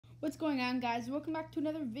What's going on, guys? Welcome back to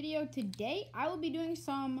another video. Today I will be doing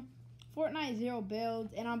some Fortnite zero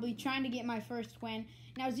builds and I'll be trying to get my first win.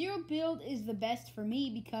 Now zero build is the best for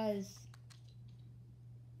me because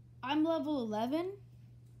I'm level 11.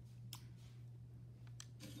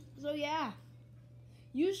 So yeah.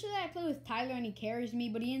 Usually I play with Tyler and he carries me,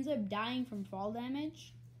 but he ends up dying from fall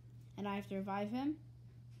damage and I have to revive him.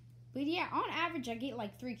 But yeah, on average I get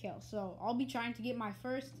like 3 kills. So I'll be trying to get my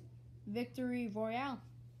first victory royale.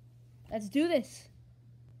 Let's do this.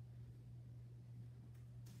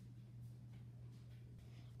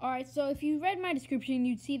 Alright, so if you read my description,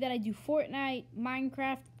 you'd see that I do Fortnite,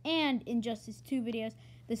 Minecraft, and Injustice 2 videos.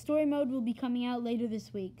 The story mode will be coming out later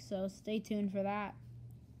this week, so stay tuned for that.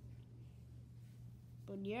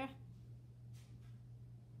 But yeah.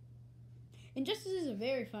 Injustice is a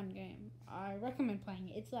very fun game. I recommend playing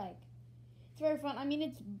it. It's very fun.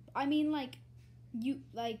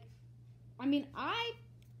 I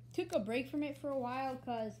took a break from it for a while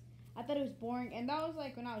because I thought it was boring, and that was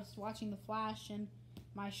like when I was watching The Flash and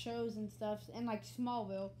my shows and stuff, and like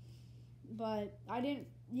Smallville. But I didn't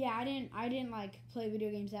like play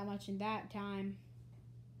video games that much in that time.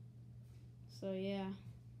 So yeah.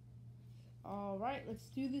 All right, let's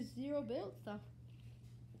do this zero build stuff,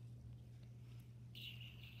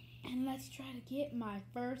 and let's try to get my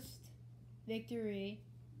first victory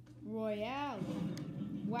royale.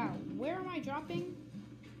 Wow, where am I dropping?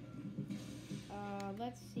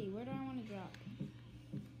 Let's see, where do I want to drop?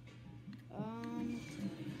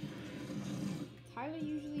 Tyler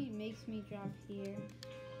usually makes me drop here.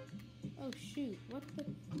 Oh shoot, what the?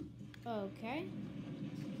 Okay.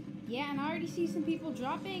 Yeah, and I already see some people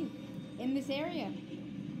dropping in this area.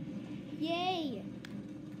 Yay!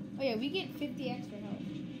 Oh yeah, we get 50 extra health.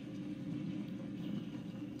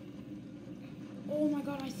 Oh my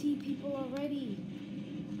god, I see people already.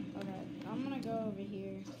 Okay, I'm gonna go over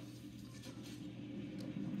here.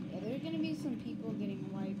 Yeah, there's gonna be some people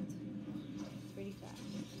getting wiped pretty fast.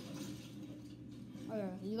 Oh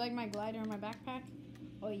yeah, you like my glider and my backpack?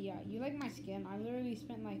 Oh yeah, you like my skin? I literally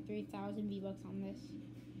spent like 3,000 V-Bucks on this.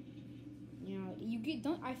 You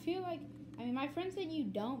know, I feel like, my friend said you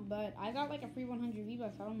don't, but I got like a free 100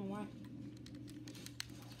 V-Bucks. I don't know why.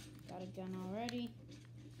 Got a gun already.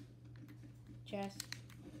 Chest.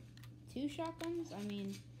 2 shotguns?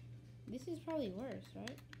 This is probably worse,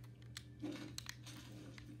 right?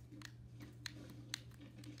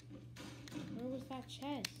 Where was that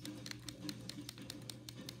chest?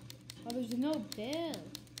 Oh, there's no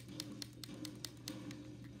build.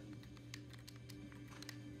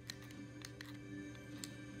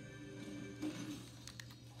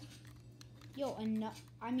 Yo, enough.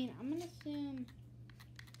 I'm gonna assume,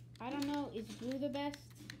 I don't know, is blue the best?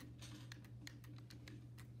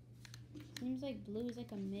 Seems like blue is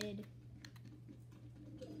like a mid.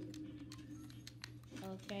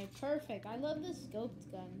 Okay, perfect. I love the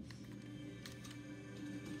scoped guns.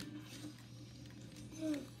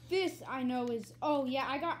 This I know is, oh yeah,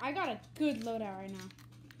 I got a good loadout right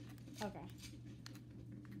now. Okay.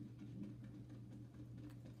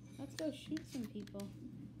 Let's go shoot some people.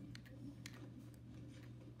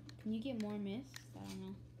 Can you get more mist? I don't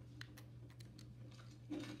know.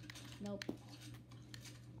 Nope.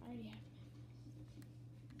 I already have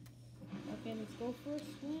mist. Okay, let's go for a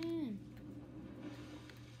swim.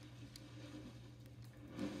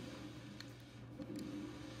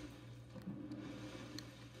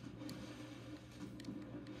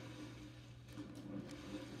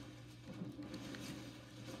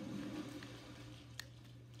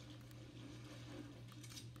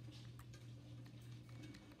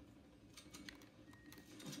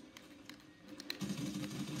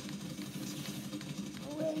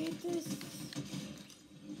 This.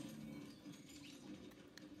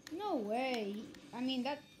 No way.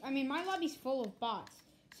 My lobby's full of bots,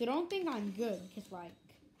 so don't think I'm good, cause like,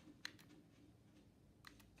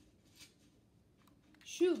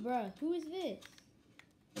 shoot, bruh, who is this?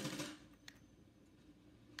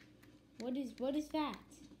 What is that?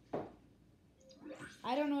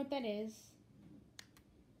 I don't know what that is.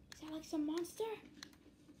 Is that like some monster?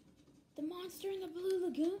 The monster in the blue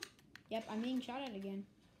lagoon? Yep, I'm being shot at again.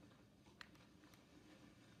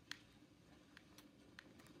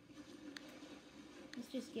 Let's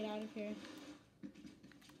just get out of here.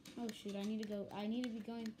 Oh shoot, I need to be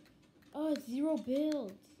going. Oh, it's zero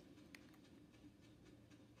builds.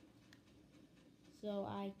 So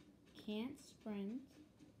I can't sprint.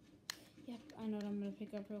 Yep, I know what I'm gonna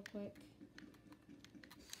pick up real quick.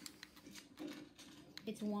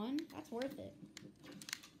 It's 1? That's worth it.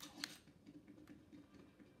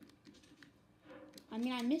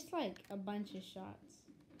 I missed like a bunch of shots.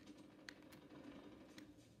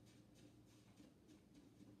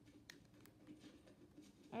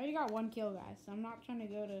 I already got 1 kill, guys, so I'm not trying to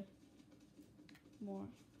go to more.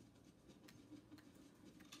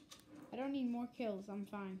 I don't need more kills. I'm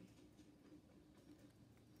fine.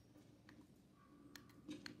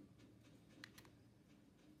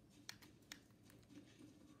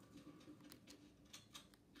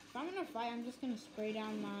 If I'm gonna fight, I'm just gonna spray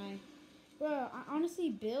down my... Bro, I honestly,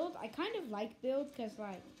 build, I kind of like build because,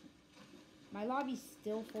 like, my lobby's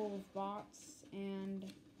still full of bots,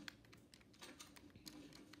 and...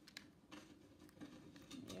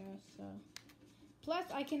 yeah, so... Plus,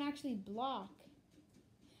 I can actually block.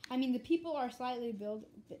 I mean, the people are slightly built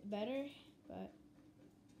better, but...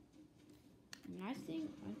 I mean, I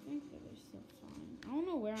think that they're still fine. I don't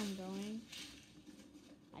know where I'm going.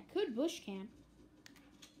 I could bush camp.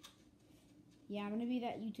 Yeah, I'm gonna be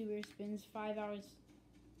that YouTuber who spends 5 hours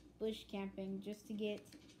bush camping just to get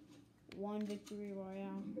 1 victory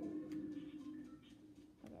royale.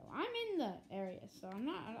 Okay, well, I'm in the area, so I'm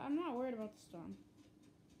not worried about the storm.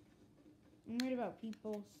 I'm worried about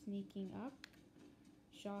people sneaking up.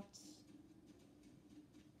 Shots.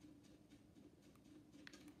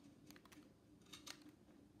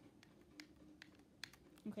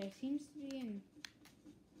 Okay, seems to be in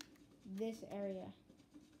this area.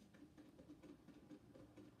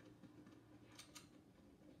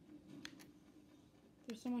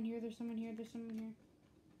 There's someone here, there's someone here, there's someone here.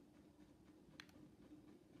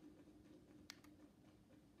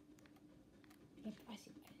 Yep, I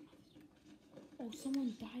see. Oh,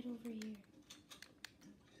 someone died over here.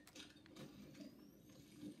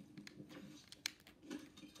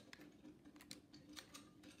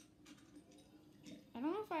 I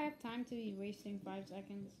don't know if I have time to be wasting 5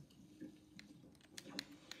 seconds.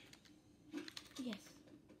 Yes.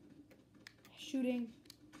 Shooting.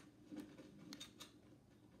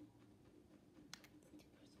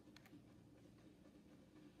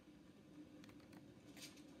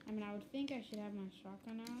 I mean, I would think I should have my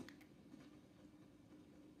shotgun out.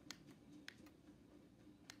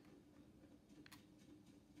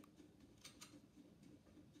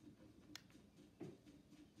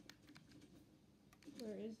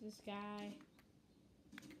 Where is this guy?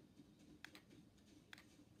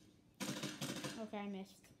 Okay, I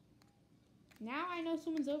missed. Now I know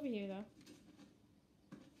someone's over here, though.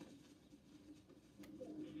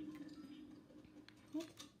 What?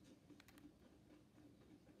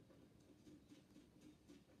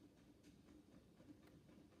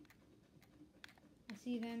 I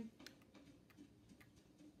see them.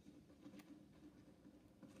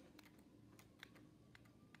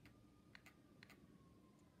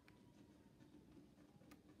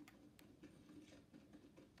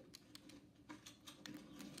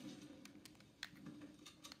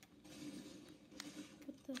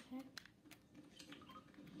 What the heck?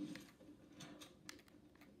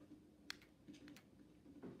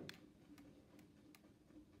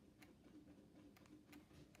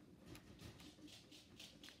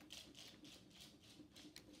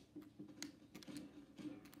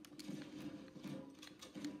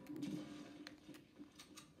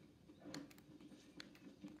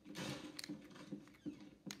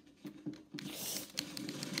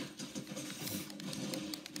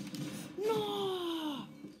 No!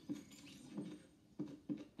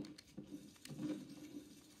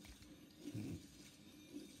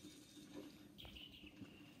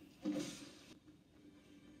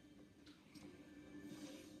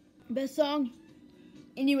 Best song.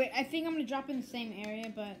 Anyway, I think I'm gonna drop in the same area,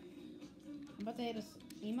 but I'm about to hit a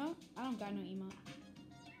emote. I don't got no emote.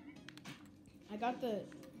 I got the...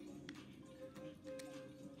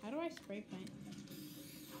 How do I spray paint?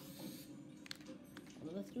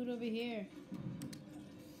 Well, let's do it over here.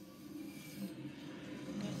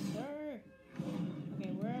 Yes, sir.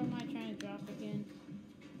 Okay, where am I trying to drop again?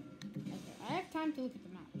 Okay, I have time to look at the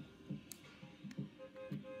map.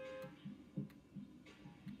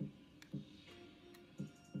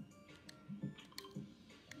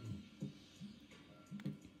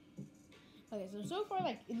 Okay, so far,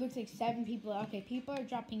 like, it looks like 7 people. Okay, people are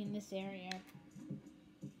dropping in this area.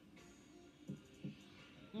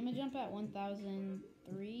 I'm gonna jump at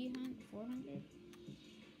 1,300, 400.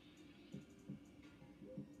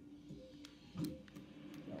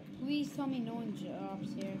 Yo, please tell me no one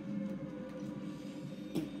drops here.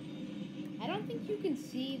 I don't think you can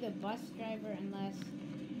see the bus driver unless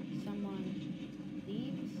someone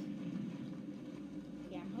leaves.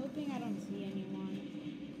 Yeah, I'm hoping I don't see anyone.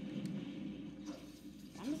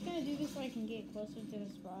 I'm just gonna do this so I can get closer to the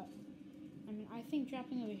spot. I mean, I think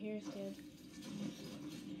dropping over here is good.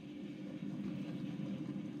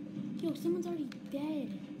 Yo, someone's already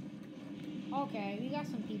dead. Okay, we got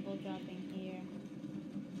some people dropping here.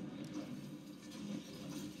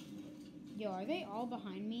 Yo, are they all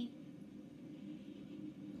behind me?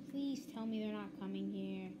 Please tell me they're not coming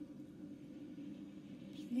here.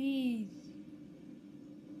 Please.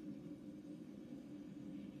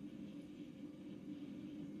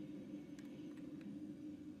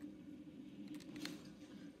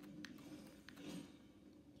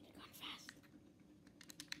 Get a gun fast.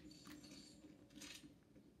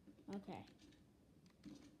 Okay.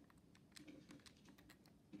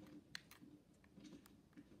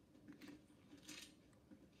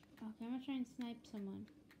 Okay, I'm gonna try and snipe someone.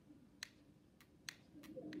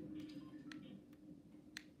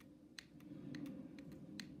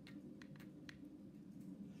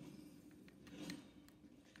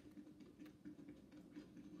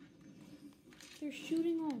 They're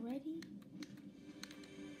shooting already?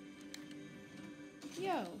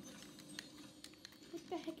 Yo. What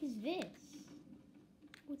the heck is this?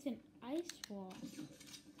 What's an ice wall?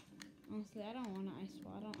 Honestly, I don't want an ice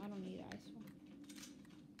wall. I don't need an ice wall.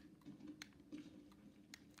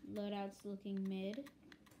 Loadout's looking mid.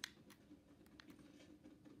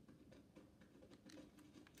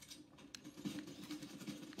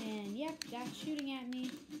 And yep, that's shooting at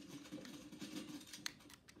me.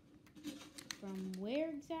 From where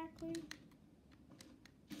exactly?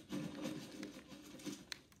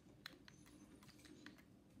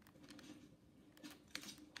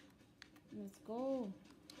 Let's go.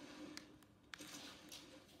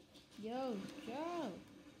 Yo, Joe.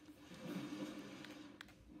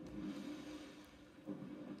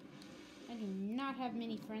 I do not have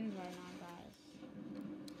many friends right now, guys.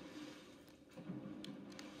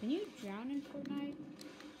 Can you drown in Fortnite?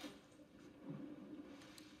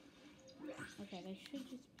 Okay, they should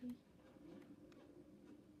just be...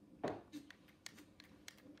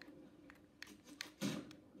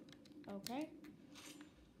 Okay.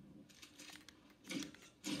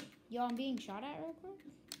 Yo, I'm being shot at real quick.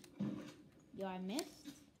 Yo, I missed.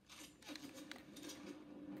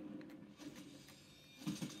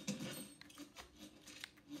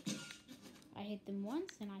 I hit them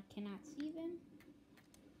once and I cannot see them.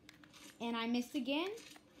 And I missed again.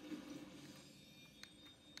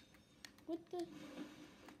 What the?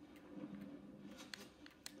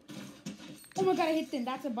 Oh my god, I hit them.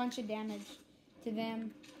 That's a bunch of damage to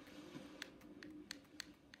them.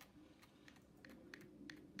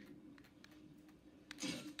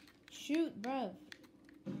 Shoot, bruv.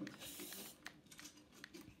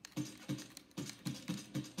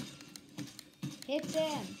 Hit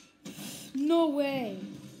them. No way.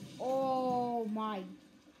 Oh my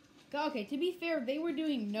god. Okay, to be fair, they were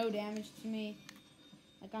doing no damage to me.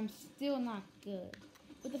 Like, I'm still not good.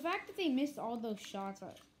 But the fact that they missed all those shots,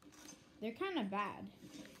 they're kind of bad.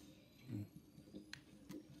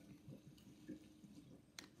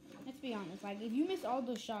 Let's be honest. Like, if you miss all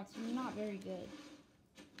those shots, you're not very good.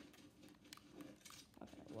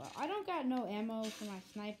 Okay, well, I don't got no ammo for my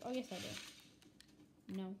snipe. Oh, yes, I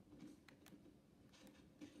do. No.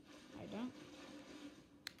 I don't.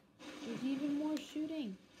 There's even more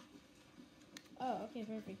shooting. Oh, okay,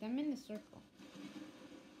 perfect. I'm in the circle.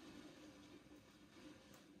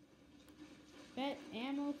 Bet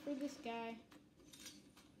ammo for this guy.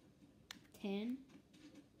 10.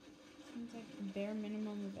 Seems like the bare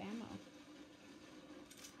minimum of ammo.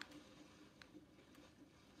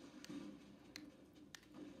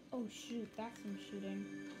 Oh shoot, that's some shooting.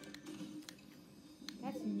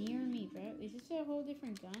 That's near me, bro. Is this a whole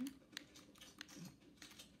different gun?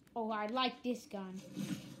 Oh, I like this gun.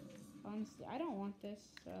 Honestly, I don't want this,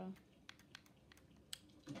 so...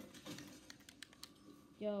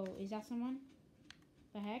 Yo, is that someone?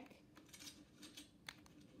 The heck?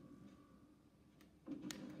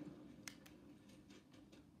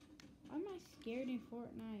 Why am I scared in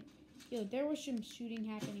Fortnite? Yo, there was some shooting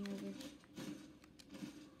happening over.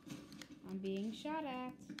 I'm being shot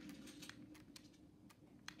at.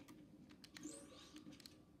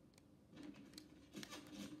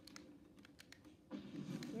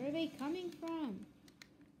 Where are they coming from?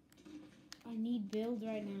 I need build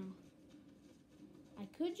right now. I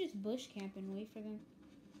could just bush camp and wait for them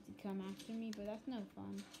to come after me, but that's no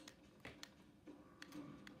fun.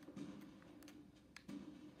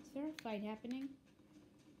 Is there a fight happening?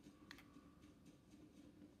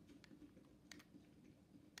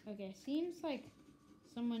 Okay, seems like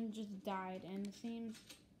someone just died, and it seems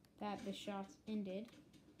that the shots ended.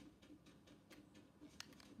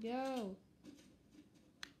 Yo!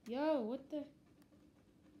 Yo, what the...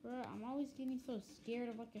 Bruh, I'm always getting so scared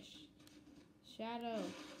of like a shadow.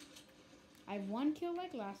 I have 1 kill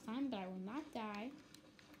like last time, but I will not die.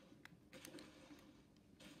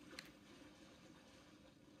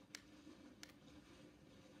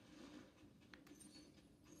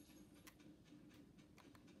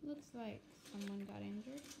 Looks like someone got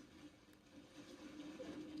injured.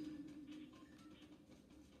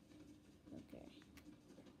 Okay.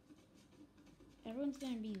 Everyone's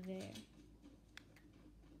gonna be there.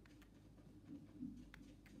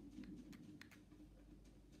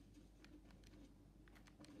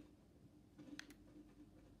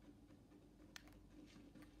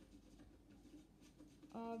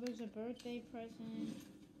 Oh, there's a birthday present.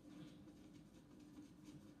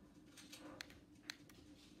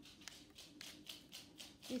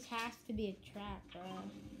 This has to be a trap, bro.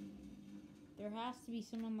 There has to be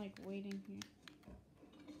someone, like, waiting here.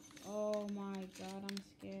 Oh my god, I'm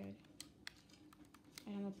scared.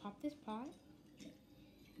 And I'm gonna pop this pot.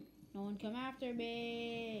 No one come after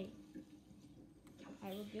me.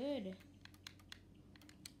 Alright, we're good.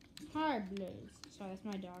 Hard blaze. Sorry, that's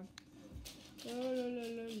my dog. La, la, la,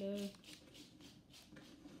 la, la.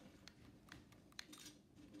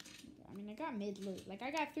 I mean, I got mid loot. Like,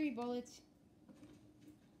 I got 3 bullets.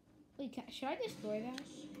 Wait, should I destroy that?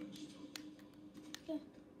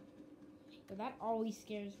 But that always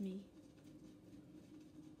scares me.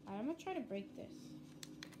 Alright, I'm gonna try to break this.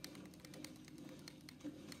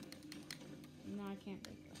 No, I can't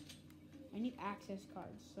break that. I need access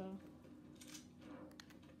cards, so.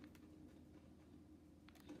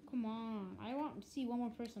 Come on. I want to see one more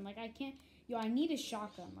person. Like, I can't. Yo, I need a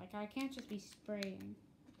shotgun. Like, I can't just be spraying.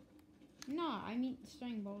 No, I mean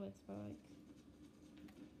spraying bullets, but like.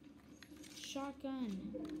 Shotgun.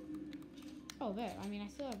 Oh, there. I mean, I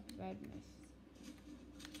still have red mist.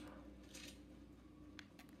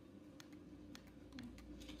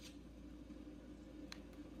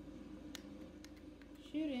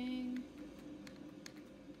 Shooting.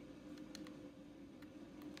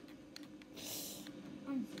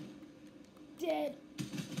 I'm dead.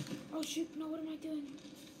 Oh shoot, no, what am I doing?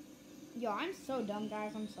 Yo, I'm so dumb,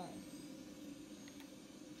 guys. I'm sorry.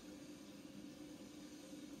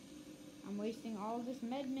 I'm wasting all of this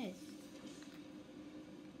med mist.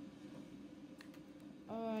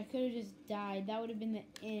 Oh, I could have just died. That would have been the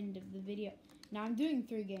end of the video. Now I'm doing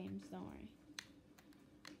 3 games, don't worry.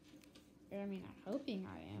 I mean, I'm hoping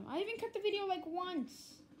I am. I even cut the video like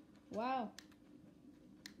once. Wow.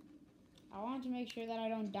 I wanted to make sure that I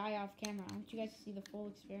don't die off camera. I want you guys to see the full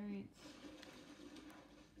experience.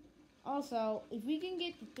 Also, if we can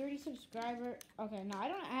get the 30 subscriber... Okay, no, I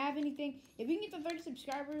don't have anything. If we can get the 30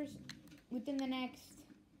 subscribers within the next...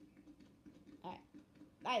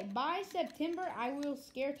 Alright, by September, I will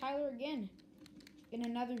scare Tyler again in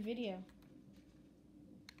another video.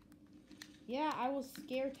 Yeah, I will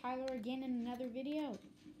scare Tyler again in another video.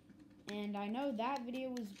 And I know that video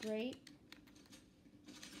was great.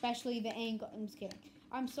 Especially the angle. I'm just kidding.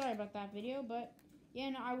 I'm sorry about that video, but yeah,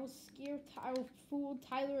 no, I will fool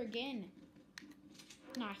Tyler again.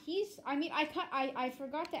 Nah, I mean, I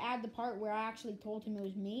forgot to add the part where I actually told him it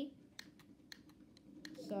was me.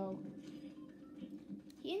 So,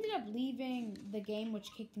 he ended up leaving the game,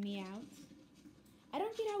 which kicked me out. I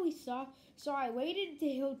don't get how he saw. So I waited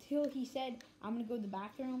till he said, I'm going to go to the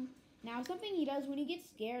bathroom. Now, something he does when he gets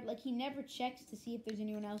scared, like he never checks to see if there's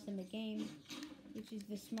anyone else in the game. Which is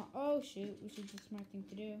the smart, oh shoot, which is the smart thing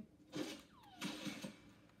to do.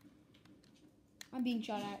 I'm being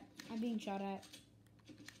shot at. I'm being shot at.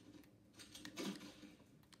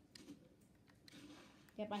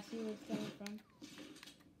 Yep, I see where it's coming from.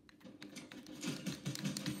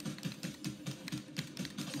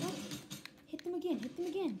 Oh, hit them again, hit them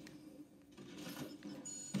again.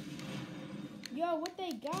 Yo, what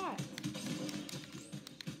they got?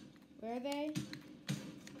 Where are they?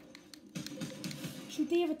 Shoot,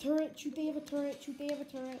 they have a turret. Shoot, they have a turret. Shoot, they have a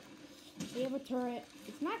turret. They have a turret.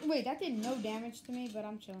 It's not... Wait, that did no damage to me, but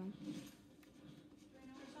I'm chilling.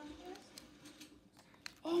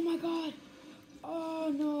 Oh, my God. Oh,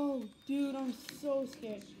 no. Dude, I'm so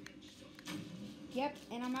scared. Yep,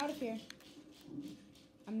 and I'm out of here.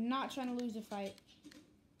 I'm not trying to lose a fight.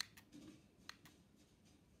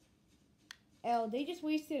 They just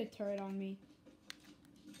wasted a turret on me.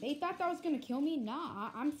 They thought that was going to kill me? Nah,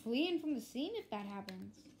 I'm fleeing from the scene if that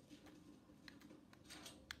happens.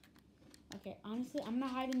 Okay, honestly, I'm going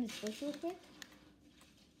to hide in this bush real quick.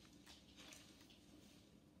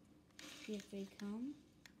 See if they come.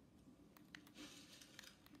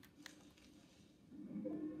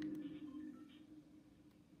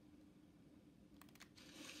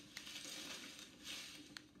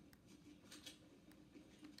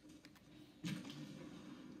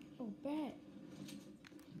 Oh, bet.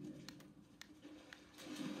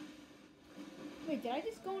 Wait, did I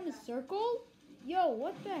just go in a circle? Yo,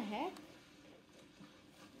 what the heck?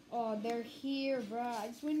 Oh, they're here, bruh. I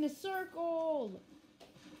just went in a circle.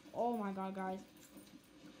 Oh my god, guys.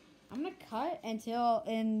 I'm gonna cut and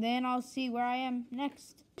then I'll see where I am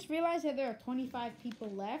next. Just realized that there are 25 people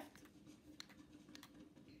left.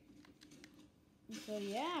 So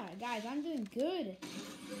yeah, guys, I'm doing good.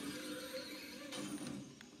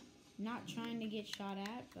 Not trying to get shot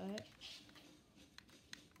at, but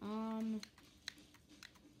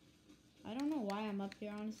I don't know why I'm up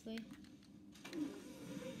here, honestly.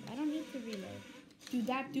 I don't need to reload.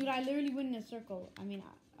 Dude, I literally went in a circle. I mean,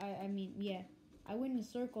 yeah. I went in a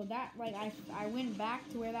circle. That, like, I went back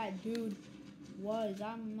to where that dude was.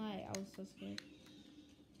 I was so scared.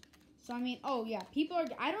 So, I mean, oh, yeah. People are,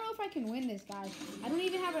 I don't know if I can win this, guys. I don't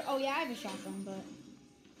even have oh, yeah, I have a shotgun, but.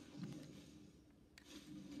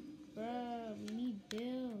 Bruh, we need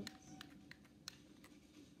builds.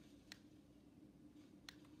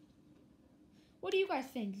 What do you guys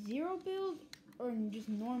think? 0 build or just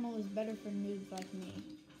normal is better for noobs like me?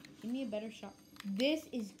 Give me a better shot. This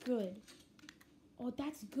is good. Oh,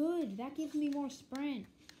 that's good. That gives me more sprint.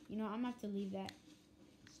 You know, I'm gonna have to leave that.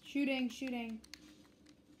 Shooting.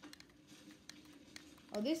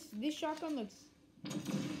 Oh, this shotgun looks...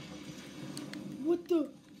 What the...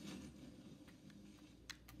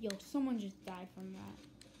 Yo, someone just died from that.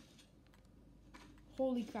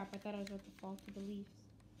 Holy crap, I thought I was about to fall to the leaves.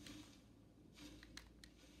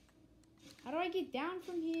 How do I get down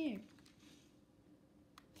from here?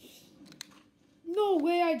 No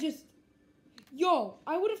way, Yo,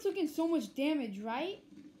 I would have taken so much damage, right?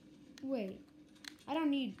 Wait. I don't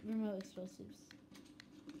need remote explosives.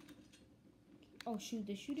 Oh, shoot.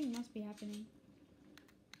 The shooting must be happening.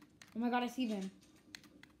 Oh my god, I see them.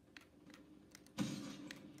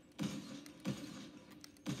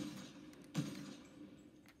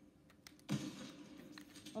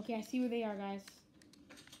 Okay, I see where they are, guys.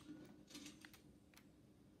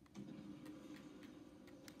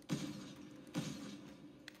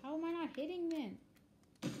 How am I not hitting them?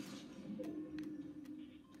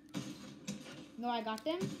 No, I got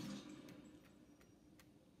them.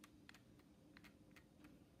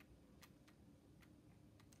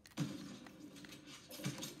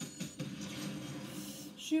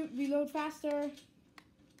 Shoot, reload faster.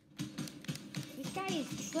 This guy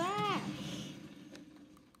is trash.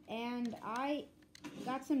 And I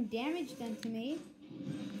got some damage done to me.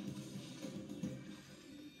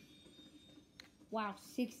 Wow,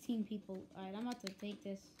 16 people. Alright, I'm about to take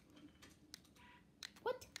this.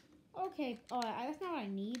 What? Okay. Oh, that's not what I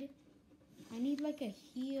need. I need like a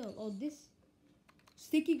heal. Oh, this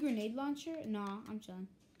sticky grenade launcher? Nah, I'm chilling.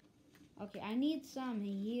 Okay, I need some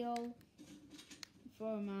heal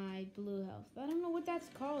for my blue health. I don't know what that's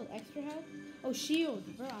called. Extra health? Oh, shield.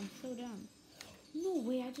 Bro, I'm so dumb. No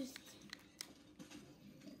way, I just...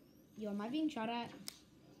 Yo, am I being shot at?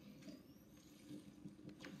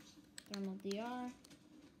 Thermal DR.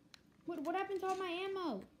 What happened to all my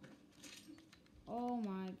ammo? Oh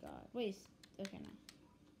my god. Wait, okay, no.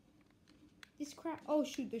 This crap... Oh,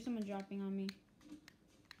 shoot, there's someone dropping on me.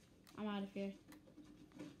 I'm out of here.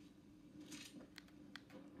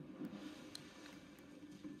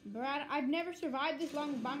 Brad, I've never survived this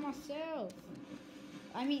long by myself.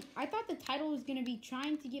 I mean, I thought the title was going to be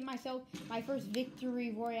trying to get myself my first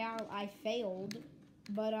victory royale. I failed.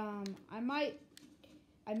 But, I might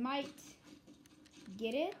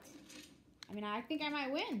get it. I mean, I think I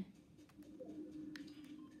might win.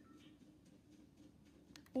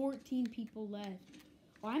 14 people left.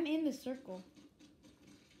 Well, I'm in the circle.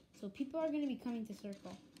 So people are going to be coming to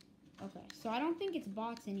circle. Okay, so I don't think it's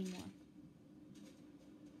bots anymore.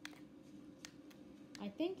 I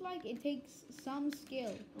think, like, it takes some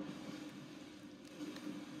skill.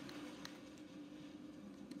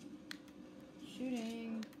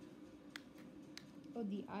 Shooting. Oh,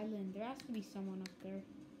 the island. There has to be someone up there.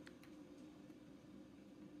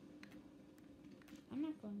 I'm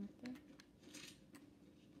not going up there.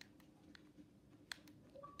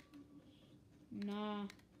 Nah.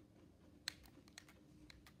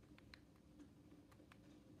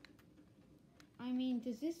 I mean,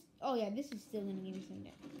 does this... Oh, yeah, this is still gonna give me some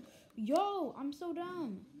damage. Yo, I'm so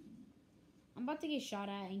dumb. I'm about to get shot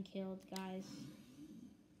at and killed, guys.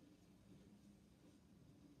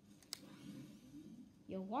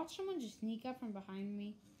 Yo, watch someone just sneak up from behind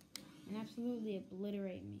me and absolutely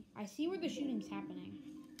obliterate me. I see where the shooting's happening.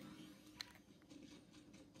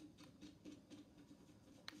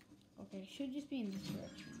 Okay, should just be in this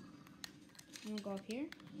direction. I'm gonna go up here.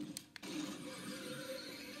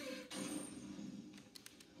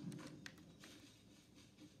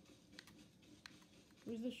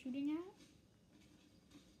 Where's the shooting at?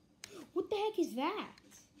 What the heck is that?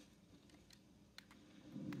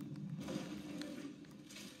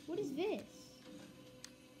 What is this?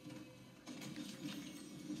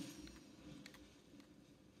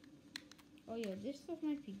 yo, this stuff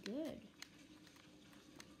might be good.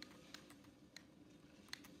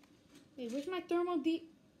 Wait, where's my thermal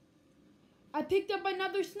deep? I picked up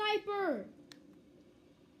another sniper!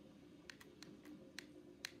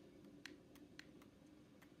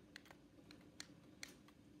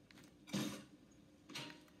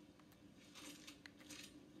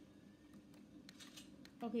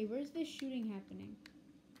 Okay, where's this shooting happening?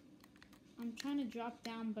 I'm trying to drop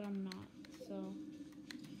down, but I'm not, so.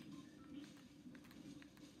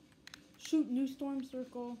 Shoot, new storm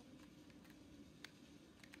circle.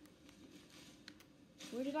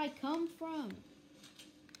 Where did I come from?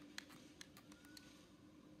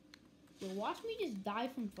 Yo, watch me just die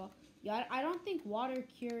from fuck. Yeah, I don't think water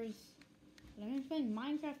cures. But I've been playing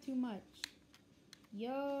Minecraft too much.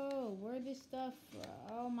 Yo, where this stuff?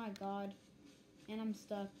 Oh my god. And I'm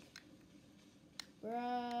stuck.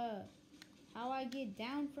 Bruh. How I get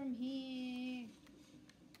down from here?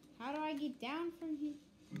 How do I get down from here?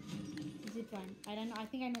 Zip line. I don't know. I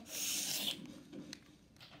think I know.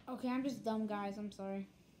 Okay, I'm just dumb, guys. I'm sorry.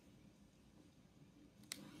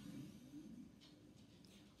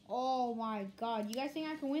 Oh my god. You guys think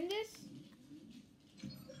I can win this?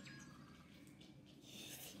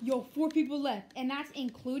 Yo, 4 people left. And that's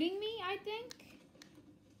including me, I think?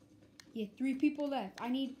 Yeah, 3 people left.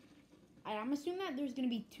 I'm assuming that there's going to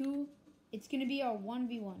be 2. It's going to be a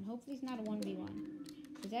 1v1. Hopefully it's not a 1v1.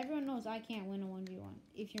 Because everyone knows I can't win a 1v1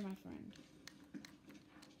 if you're my friend.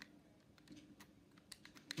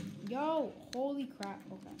 Yo, holy crap.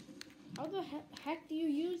 Okay. How the heck do you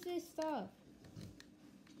use this stuff?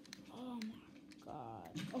 Oh my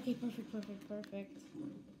god. Okay, perfect.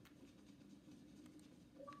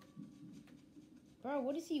 Bro,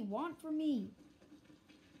 what does he want from me?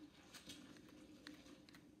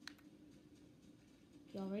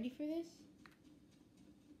 Y'all ready for this?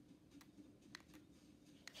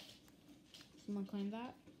 Someone claim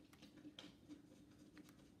that?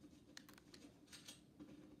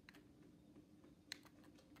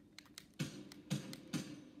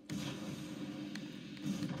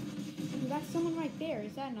 Ooh, that's someone right there,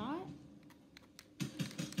 is that not?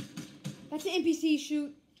 That's an NPC,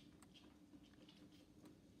 shoot.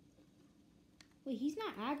 Wait, he's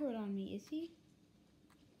not aggroed on me, is he?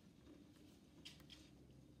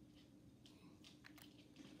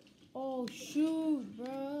 Oh, shoot,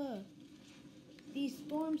 bruh. These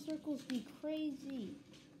storm circles be crazy.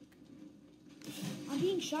 I'm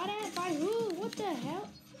being shot at by who? What the hell?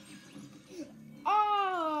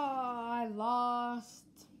 Oh, I lost.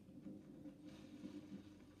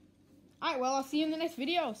 Alright, well, I'll see you in the next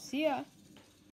video. See ya.